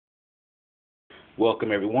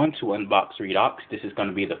Welcome everyone to Unbox Redox. This is going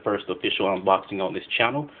to be the first official unboxing on this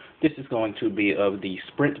channel. This is going to be of the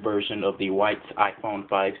Sprint version of the White's iPhone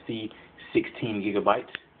 5C 16GB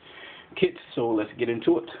kit. So let's get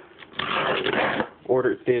into it.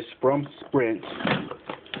 Ordered this from Sprint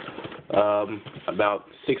about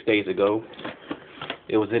 6 days ago.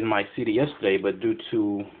 It was in my city yesterday, but due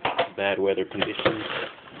to bad weather conditions,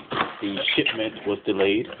 the shipment was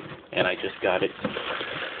delayed, and I just got it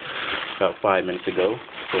about 5 minutes ago.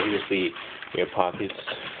 So here's the air pockets.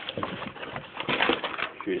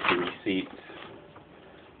 Here's the receipt.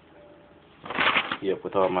 Yep,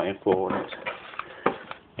 with all my info on it.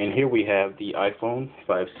 And here we have the iPhone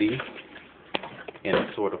 5C in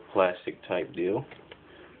a sort of plastic type deal.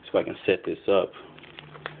 So I can set this up.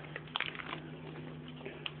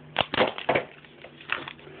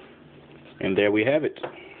 And there we have it.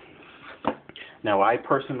 Now, I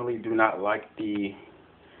personally do not like the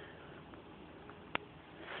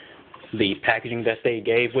packaging that they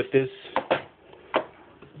gave with this,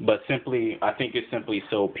 but I think it's simply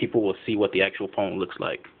so people will see what the actual phone looks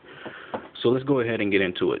like. So let's go ahead and get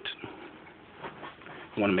into it.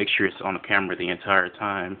 I want to make sure it's on the camera the entire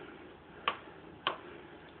time.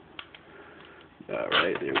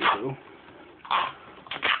 Alright, there we go.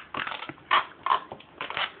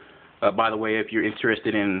 By the way, if you're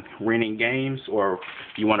interested in renting games, or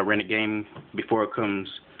you want to rent a game before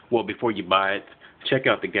you buy it, check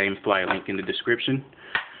out the GameFly link in the description.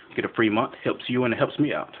 Get a free month. Helps you and it helps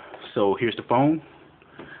me out. So here's the phone.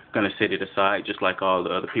 Gonna set it aside just like all the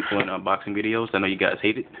other people in unboxing videos. I know you guys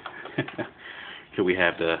hate it. Here we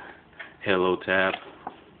have the Hello tab.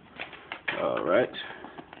 Alright.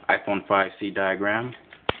 iPhone 5C diagram.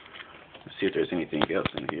 Let's see if there's anything else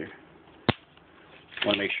in here. I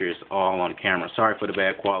want to make sure it's all on camera. Sorry for the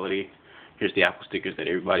bad quality. Here's the Apple stickers that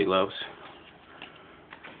everybody loves.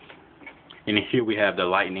 And here we have the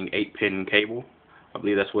Lightning 8-pin cable. I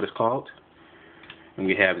believe that's what it's called. And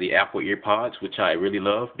we have the Apple EarPods, which I really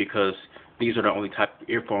love because these are the only type of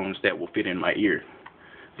earphones that will fit in my ear.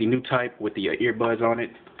 The new type with the earbuds on it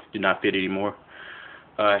do not fit anymore.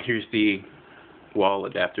 Here's the wall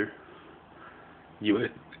adapter,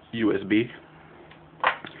 USB.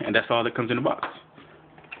 And that's all that comes in the box.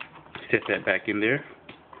 Set that back in there.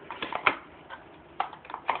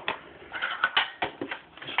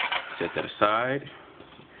 Set that aside.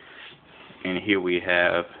 And here we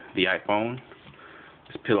have the iPhone.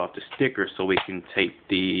 Let's peel off the sticker so we can tape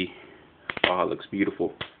the... Oh, it looks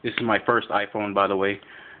beautiful. This is my first iPhone, by the way.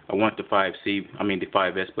 I want the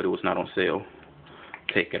 5S, but it was not on sale.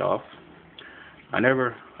 Take it off. I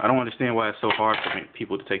don't understand why it's so hard for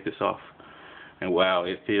people to take this off. And wow,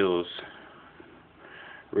 it feels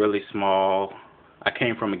really small. I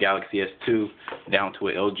came from a Galaxy S2 down to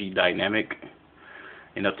an LG Dynamic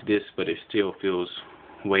and up to this, but it still feels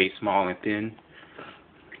way small and thin.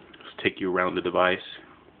 Let's take you around the device.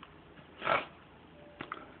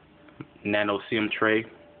 Nano SIM tray,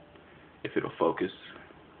 if it'll focus.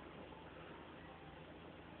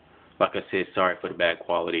 Like I said, sorry for the bad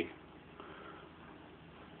quality.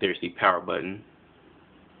 There's the power button.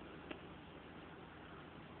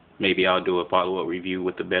 Maybe I'll do a follow-up review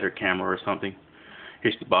with a better camera or something.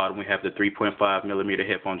 Here's the bottom. We have the 3.5mm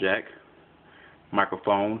headphone jack,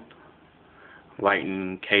 microphone,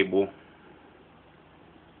 lightning cable,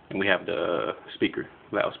 and we have the speaker,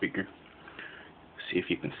 loudspeaker. See if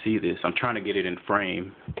you can see this. I'm trying to get it in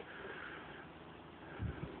frame.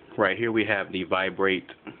 Right here we have the vibrate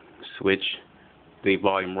switch, the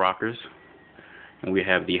volume rockers, and we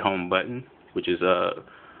have the home button, which is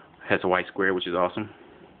has a white square, which is awesome.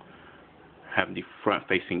 Have the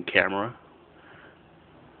front-facing camera.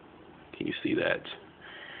 Can you see that?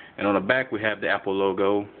 And on the back we have the Apple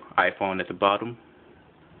logo, iPhone at the bottom,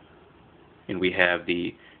 and we have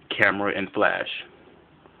the camera and flash.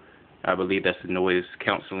 I believe that's the noise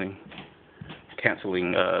canceling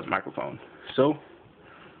microphone. So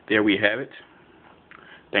there we have it.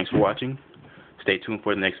 Thanks for watching. Stay tuned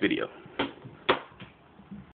for the next video.